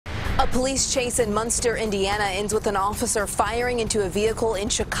A police chase in Munster, Indiana ends with an officer firing into a vehicle in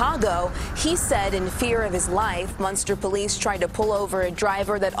Chicago. He said in fear of his life. Munster police tried to pull over a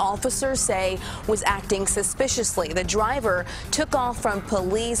driver that officers say was acting suspiciously. The driver took off from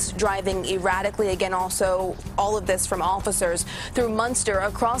police, driving erratically. Again, also all of this from officers through Munster,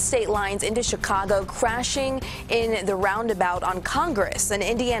 across state lines into Chicago, crashing in the roundabout on Congress. An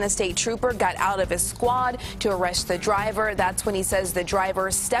Indiana state trooper got out of his squad to arrest the driver. That's when he says the driver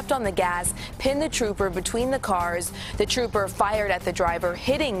stepped on the gas, pinned the trooper between the cars. The trooper fired at the driver,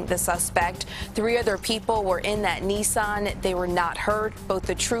 hitting the suspect. 3 other people were in that Nissan. They were not hurt. Both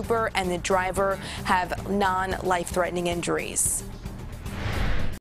the trooper and the driver have non-life-threatening injuries.